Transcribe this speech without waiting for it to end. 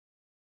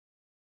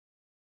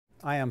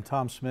I am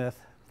Tom Smith.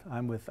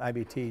 I'm with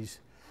IBT's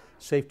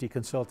Safety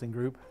Consulting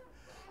Group.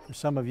 For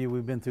some of you,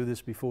 we've been through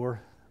this before,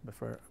 but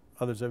for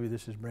others of you,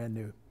 this is brand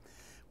new.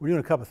 We're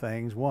doing a couple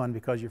things. One,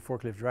 because you're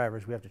forklift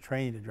drivers, we have to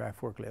train you to drive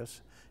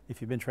forklifts.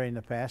 If you've been trained in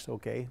the past,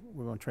 okay,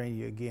 we're going to train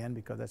you again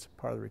because that's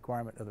part of the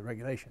requirement of the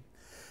regulation.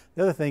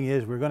 The other thing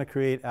is we're going to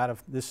create out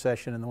of this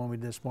session and the one we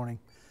did this morning,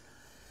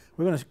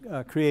 we're going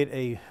to create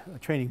a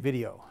training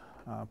video.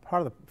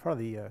 Part of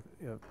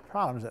the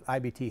problems that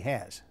IBT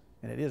has,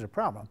 and it is a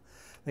problem,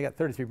 they got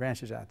 33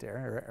 branches out there,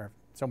 or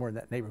somewhere in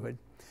that neighborhood,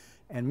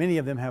 and many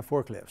of them have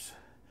forklifts.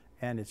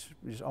 And it's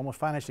almost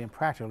financially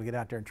impractical to get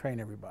out there and train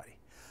everybody.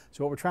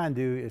 So what we're trying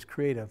to do is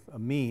create a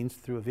means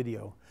through a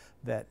video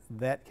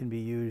that can be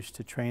used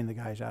to train the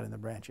guys out in the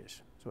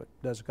branches. So it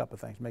does a couple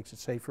of things, makes it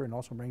safer and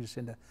also brings us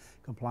into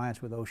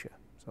compliance with OSHA.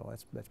 So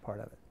that's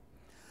part of it.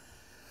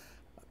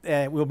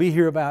 And we'll be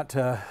here about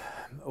an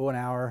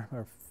hour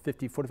or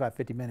 45,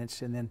 50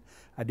 minutes, and then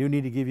I do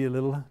need to give you a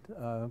little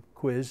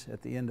quiz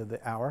at the end of the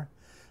hour.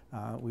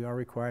 We are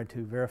required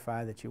to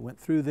verify that you went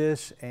through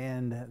this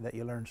and that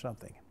you learned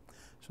something.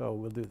 So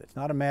we'll do that. It's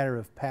not a matter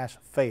of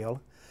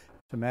pass-fail.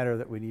 It's a matter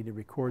that we need to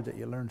record that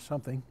you learned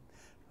something.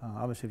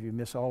 Obviously, if you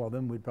miss all of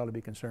them, we'd probably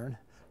be concerned,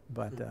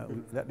 but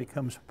that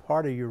becomes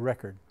part of your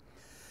record.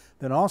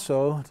 Then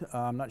also,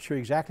 I'm not sure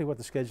exactly what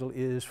the schedule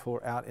is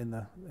for out in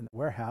the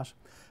warehouse,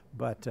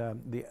 but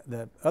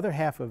the other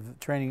half of the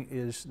training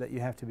is that you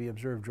have to be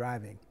observed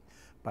driving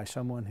by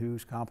someone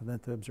who's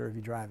competent to observe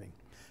you driving.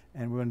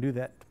 And we're going to do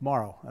that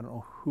tomorrow. I don't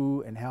know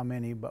who and how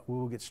many, but we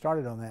will get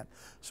started on that.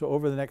 So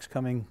over the next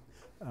coming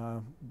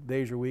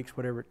days or weeks,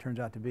 whatever it turns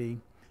out to be,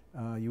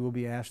 you will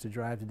be asked to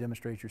drive to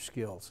demonstrate your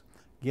skills.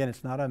 Again,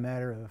 it's not a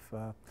matter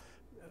of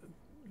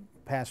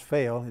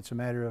pass-fail. It's a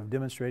matter of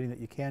demonstrating that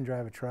you can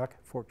drive a truck,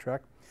 fork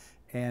truck,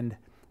 and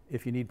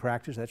if you need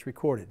practice, that's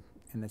recorded.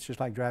 And it's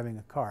just like driving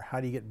a car. How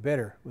do you get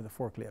better with a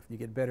forklift? You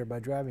get better by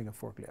driving a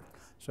forklift.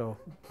 So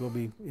we'll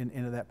be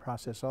into that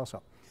process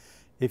also.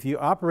 If you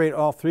operate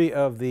all three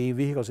of the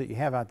vehicles that you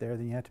have out there,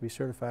 then you have to be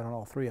certified on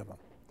all three of them,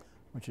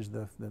 which is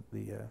the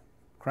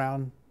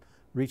Crown,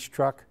 reach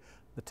truck,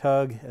 the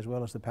tug, as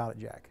well as the pallet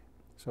jack.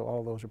 So all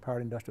of those are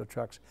powered industrial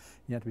trucks.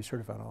 You have to be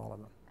certified on all of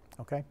them.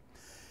 Okay?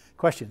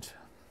 Questions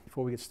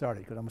before we get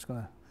started? Because I'm just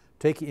going to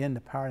take you into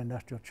powered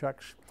industrial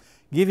trucks,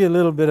 give you a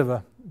little bit of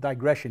a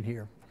digression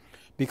here,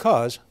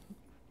 because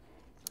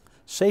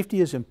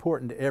safety is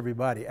important to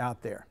everybody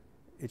out there.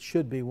 It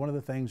should be one of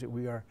the things that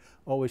we are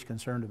always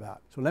concerned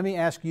about. So let me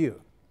ask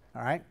you,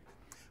 all right,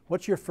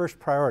 what's your first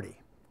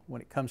priority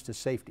when it comes to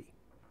safety?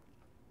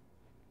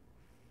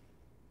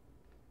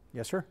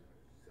 Yes, sir?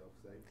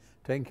 Self-safety.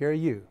 Taking care of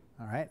you.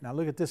 All right, now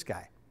look at this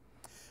guy.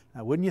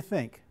 Now, wouldn't you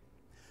think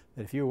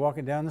that if you were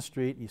walking down the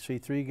street and you see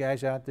three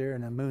guys out there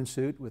in a moon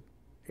suit with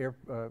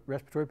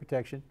respiratory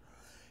protection,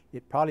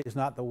 it probably is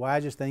not the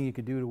wisest thing you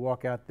could do to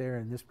walk out there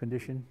in this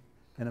condition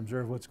and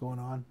observe what's going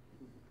on,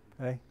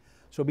 okay?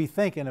 So be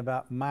thinking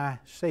about my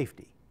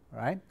safety, all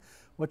right?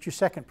 What's your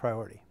second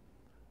priority?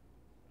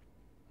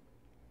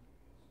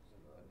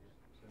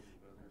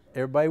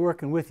 Everybody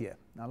working with you.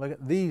 Now look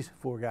at these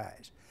four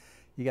guys.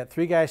 You got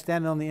three guys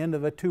standing on the end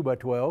of a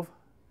 2x12,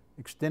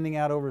 extending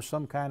out over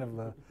some kind of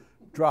a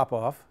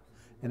drop-off,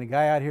 and a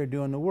guy out here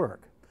doing the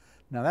work.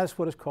 Now that's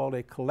what is called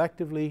a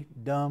collectively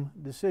dumb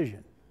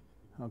decision,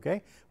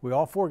 okay? We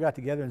all four got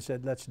together and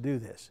said, let's do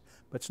this,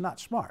 but it's not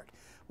smart.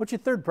 What's your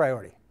third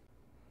priority?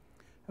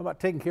 How about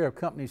taking care of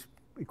company's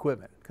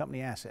equipment,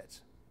 company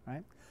assets,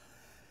 right?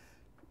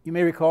 You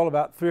may recall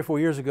about 3 or 4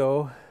 years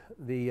ago,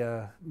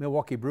 the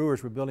Milwaukee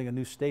Brewers were building a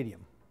new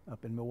stadium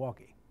up in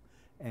Milwaukee,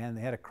 and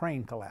they had a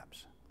crane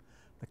collapse.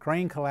 The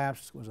crane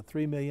collapse was a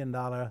 $3 million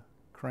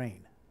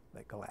crane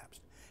that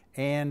collapsed,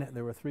 and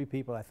there were 3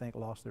 people, I think,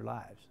 lost their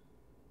lives.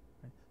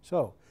 Right?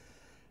 So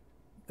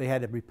they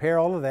had to repair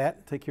all of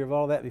that, take care of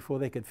all of that before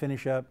they could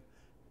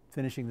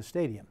finishing the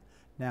stadium.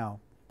 Now,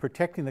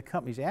 protecting the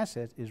company's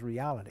assets is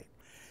reality.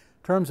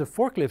 In terms of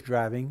forklift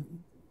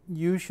driving,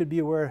 you should be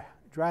aware,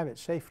 drive it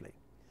safely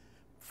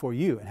for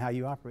you and how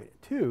you operate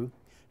it. 2,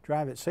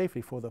 drive it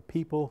safely for the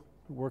people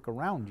who work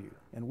around you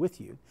and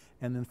with you.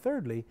 And then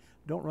thirdly,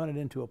 don't run it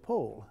into a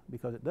pole,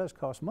 because it does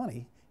cost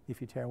money if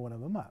you tear one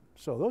of them up.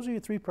 So those are your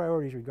 3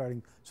 priorities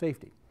regarding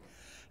safety.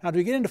 Now,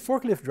 to get into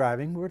forklift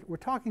driving, we're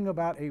talking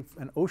about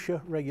an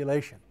OSHA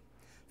regulation.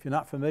 If you're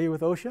not familiar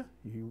with OSHA,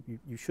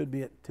 you should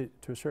be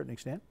to a certain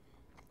extent.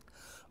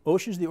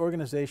 OSHA is the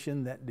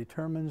organization that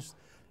determines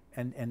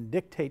and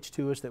dictates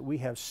to us that we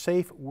have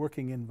safe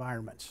working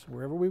environments.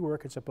 Wherever we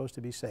work, it's supposed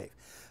to be safe.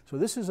 So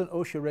this is an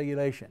OSHA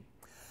regulation.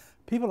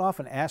 People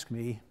often ask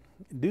me,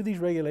 do these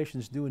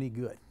regulations do any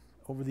good?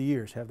 Over the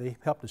years, have they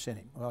helped us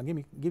any? Well, I'll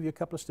give you a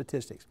couple of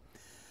statistics.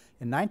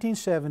 In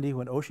 1970,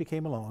 when OSHA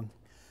came along,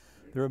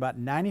 there were about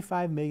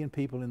 95 million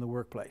people in the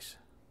workplace.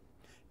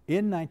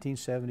 In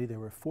 1970, there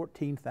were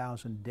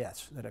 14,000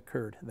 deaths that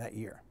occurred that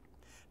year.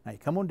 Now, you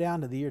come on down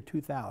to the year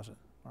 2000.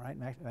 All right,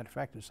 matter of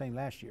fact, I was saying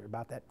last year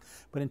about that.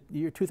 But in the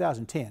year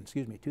 2010,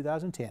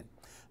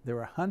 there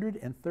were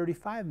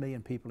 135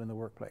 million people in the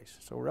workplace.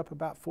 So we're up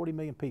about 40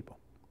 million people.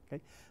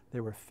 Okay?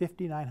 There were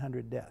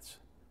 5,900 deaths.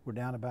 We're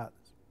down about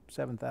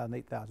 7,000,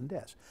 8,000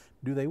 deaths.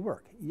 Do they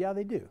work? Yeah,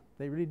 they do.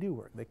 They really do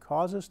work. They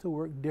cause us to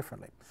work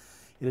differently.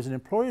 It is an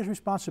employer's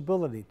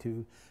responsibility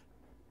to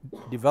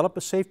develop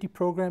a safety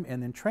program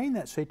and then train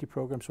that safety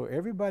program so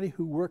everybody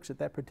who works at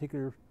that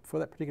particular, for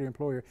that particular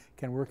employer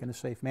can work in a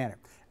safe manner.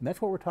 And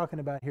that's what we're talking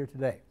about here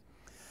today.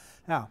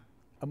 Now,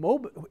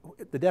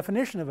 the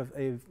definition of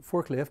a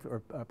forklift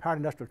or a powered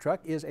industrial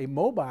truck is a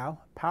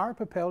mobile,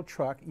 power-propelled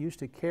truck used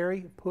to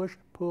carry, push,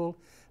 pull,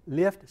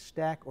 lift,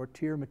 stack, or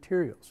tier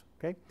materials.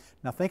 Okay?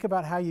 Now think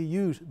about how you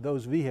use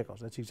those vehicles.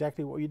 That's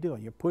exactly what you're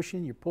doing. You're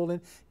pushing, you're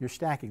pulling, you're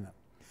stacking them.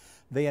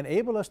 They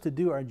enable us to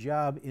do our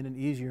job in an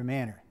easier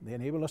manner. They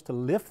enable us to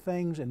lift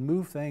things and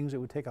move things that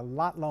would take a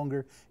lot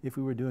longer if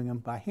we were doing them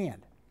by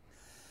hand.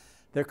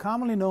 They're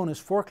commonly known as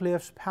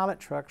forklifts, pallet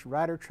trucks,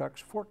 rider trucks,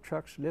 fork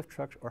trucks, lift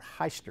trucks, or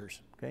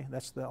heisters. Okay?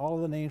 That's all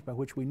of the names by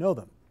which we know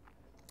them.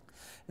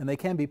 And they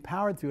can be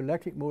powered through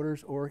electric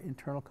motors or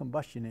internal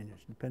combustion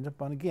engines. It depends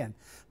upon, again,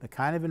 the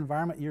kind of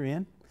environment you're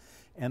in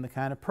and the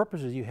kind of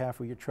purposes you have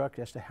for your truck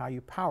as to how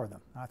you power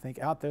them. I think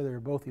out there they're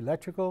both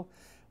electrical.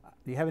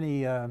 Do you have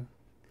any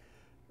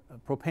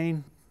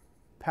propane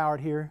powered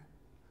here?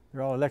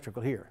 They're all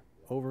electrical here.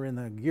 Over in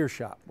the gear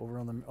shop, over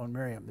on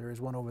Merriam, there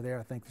is one over there,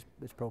 I think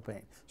it's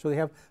propane. So they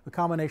have a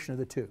combination of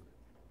the two.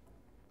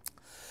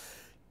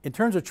 In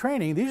terms of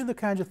training, these are the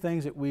kinds of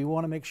things that we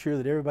want to make sure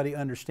that everybody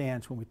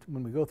understands when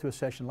we go through a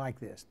session like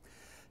this.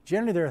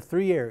 Generally, there are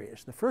three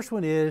areas. The first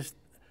one is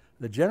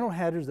the general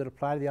hazards that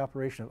apply to the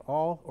operation of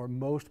all or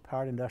most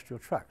powered industrial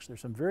trucks.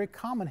 There's some very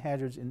common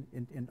hazards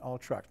in all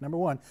trucks. Number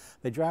one,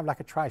 they drive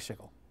like a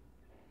tricycle.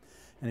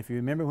 And if you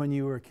remember when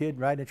you were a kid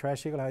riding a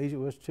tricycle, how easy it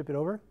was to tip it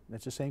over,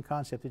 that's the same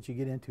concept that you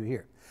get into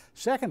here.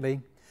 Secondly,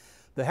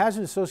 the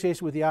hazards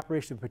associated with the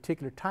operation of a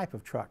particular type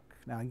of truck.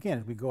 Now again,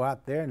 as we go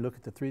out there and look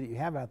at the three that you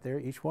have out there,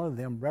 each one of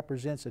them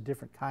represents a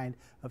different kind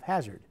of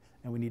hazard,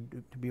 and we need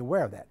to be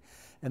aware of that.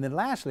 And then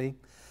lastly,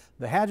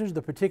 the hazards of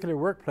the particular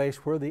workplace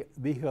where the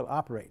vehicle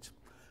operates.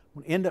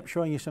 We'll end up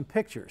showing you some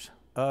pictures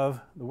of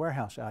the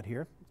warehouse out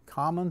here,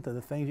 common to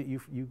the things that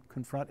you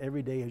confront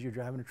every day as you're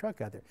driving a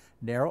truck out there.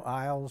 Narrow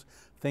aisles,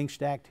 things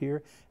stacked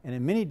here, and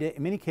in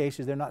many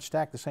cases they're not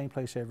stacked the same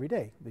place every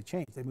day. They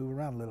change, they move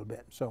around a little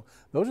bit. So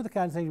those are the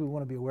kinds of things we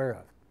want to be aware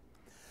of.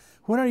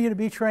 When are you to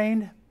be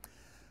trained?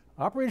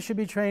 Operators should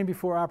be trained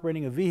before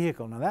operating a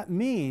vehicle. Now that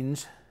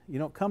means you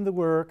don't come to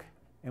work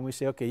and we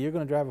say, okay, you're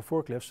going to drive a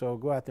forklift, so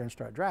go out there and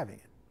start driving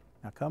it.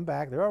 Now come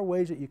back. There are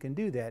ways that you can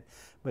do that,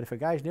 but if a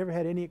guy's never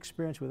had any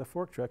experience with a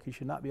fork truck, he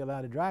should not be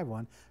allowed to drive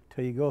one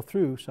until you go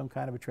through some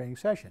kind of a training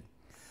session.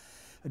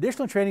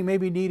 Additional training may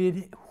be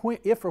needed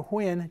if or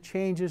when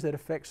changes that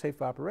affect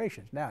safe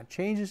operations. Now,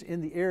 changes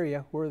in the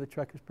area where the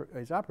truck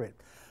is operated.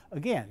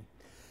 Again,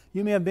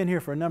 you may have been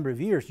here for a number of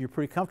years. You're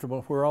pretty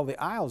comfortable where all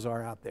the aisles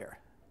are out there.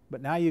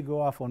 But now you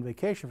go off on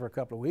vacation for a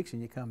couple of weeks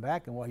and you come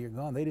back, and while you're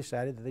gone, they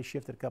decided that they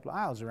shifted a couple of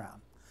aisles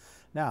around.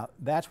 Now,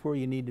 that's where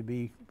you need to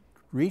be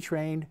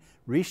retrained,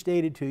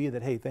 restated to you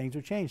that, hey, things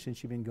have changed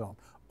since you've been gone.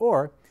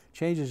 Or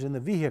changes in the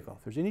vehicle.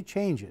 If there's any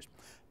changes,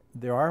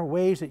 there are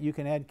ways that you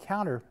can add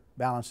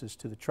counterbalances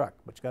to the truck,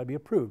 but it's got to be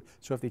approved.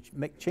 So if they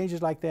make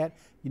changes like that,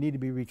 you need to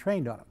be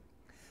retrained on them.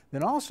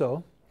 Then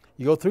also,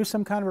 you go through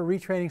some kind of a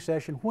retraining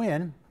session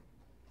when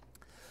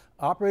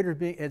operator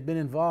has been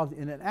involved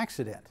in an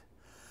accident.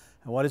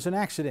 And what is an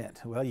accident?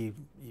 Well, you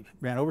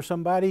ran over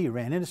somebody, you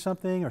ran into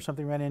something, or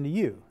something ran into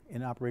you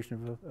in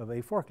operation of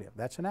a forklift.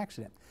 That's an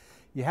accident.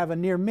 You have a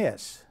near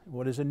miss.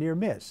 What is a near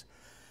miss?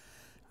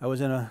 I was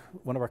in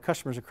one of our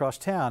customers across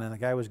town, and the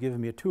guy was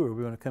giving me a tour. We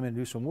were going to come in and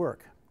do some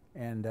work.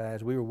 And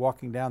as we were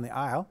walking down the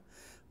aisle,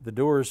 the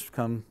doors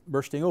come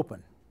bursting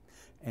open,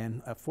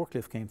 and a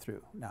forklift came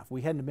through. Now, if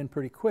we hadn't been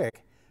pretty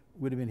quick,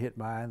 we'd have been hit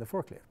by the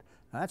forklift.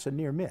 Now, that's a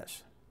near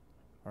miss,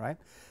 all right?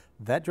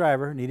 That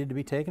driver needed to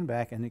be taken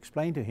back and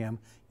explained to him,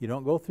 you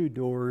don't go through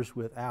doors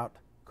without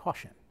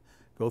caution.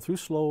 Go through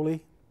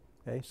slowly,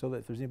 okay, so that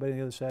if there's anybody on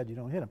the other side, you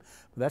don't hit them.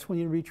 But that's when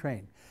you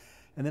retrain.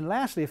 And then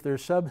lastly, if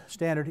there's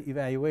substandard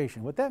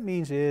evaluation, what that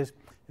means is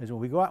when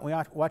we go out and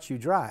we watch you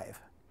drive,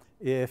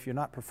 if you're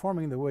not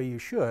performing the way you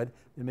should,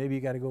 then maybe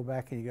you got to go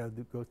back and you got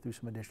to go through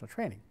some additional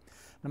training.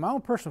 Now, my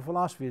own personal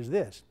philosophy is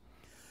this.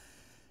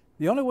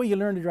 The only way you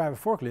learn to drive a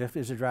forklift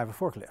is to drive a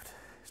forklift.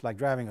 It's like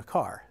driving a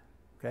car.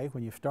 Okay,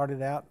 when you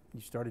started out, you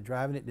started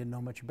driving it, didn't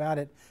know much about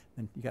it,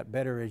 and you got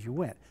better as you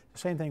went. The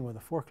same thing with a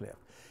forklift.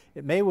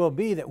 It may well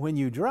be that when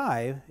you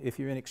drive, if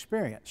you're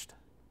inexperienced,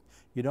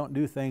 you don't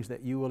do things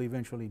that you will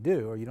eventually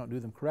do, or you don't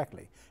do them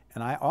correctly.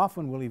 And I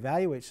often will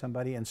evaluate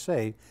somebody and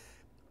say,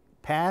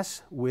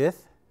 pass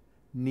with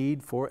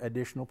need for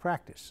additional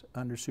practice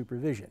under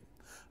supervision.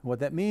 And what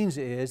that means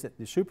is that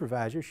the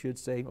supervisor should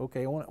say,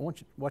 okay, I want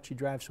to watch you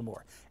drive some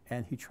more,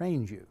 and he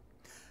trains you.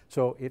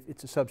 So if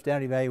it's a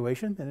substandard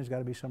evaluation, then there's got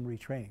to be some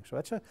retraining. So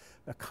that's a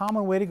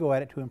common way to go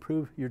at it to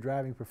improve your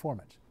driving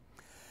performance.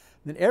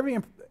 Then every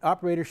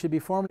operator should be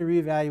formally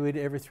reevaluated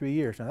every 3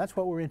 years. Now that's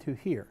what we're into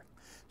here.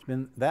 It's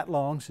been that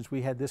long since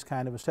we had this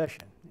kind of a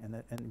session.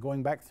 And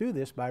going back through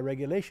this by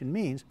regulation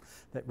means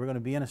that we're going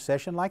to be in a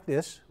session like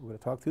this. We're going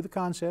to talk through the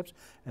concepts,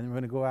 and then we're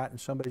going to go out and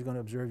somebody's going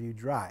to observe you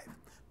drive.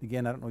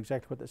 Again, I don't know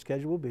exactly what the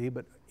schedule will be,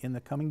 but in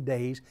the coming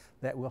days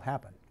that will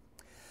happen.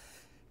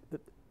 The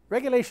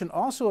regulation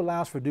also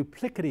allows for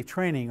duplicative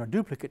training, or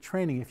duplicate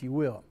training if you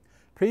will.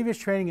 Previous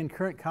training and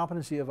current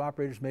competency of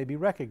operators may be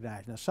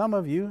recognized. Now some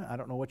of you, I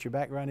don't know what your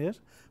background is,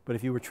 but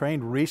if you were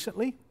trained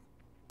recently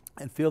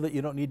and feel that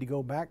you don't need to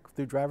go back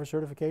through driver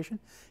certification,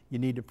 you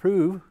need to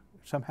prove,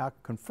 somehow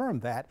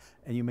confirm that,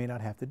 and you may not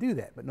have to do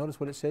that. But notice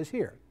what it says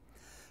here.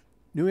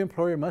 New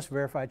employer must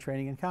verify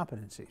training and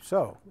competency.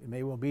 So it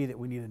may well be that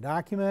we need a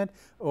document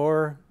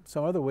or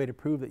some other way to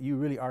prove that you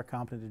really are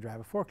competent to drive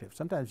a forklift.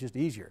 Sometimes it's just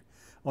easier.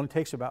 Only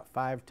takes about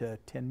 5 to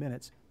 10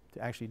 minutes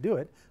to actually do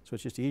it, so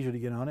it's just easier to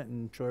get on it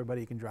and show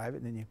everybody you can drive it,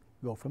 and then you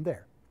go from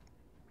there.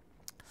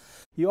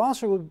 You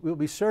also will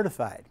be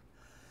certified.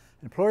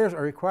 Employers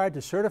are required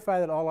to certify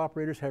that all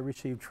operators have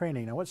received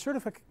training. Now what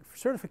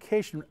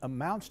certification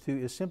amounts to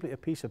is simply a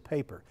piece of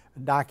paper, a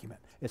document.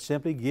 It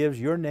simply gives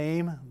your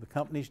name, the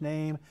company's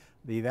name,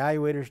 the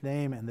evaluator's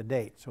name, and the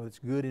date. So it's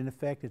good in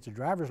effect. It's a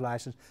driver's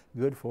license,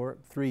 good for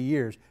 3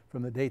 years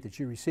from the date that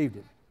you received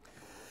it.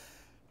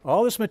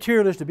 All this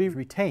material is to be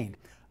retained,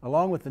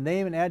 along with the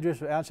name and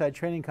address of outside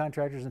training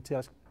contractors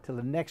until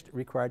the next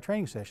required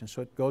training session.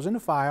 So it goes in the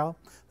file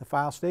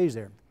stays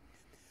there.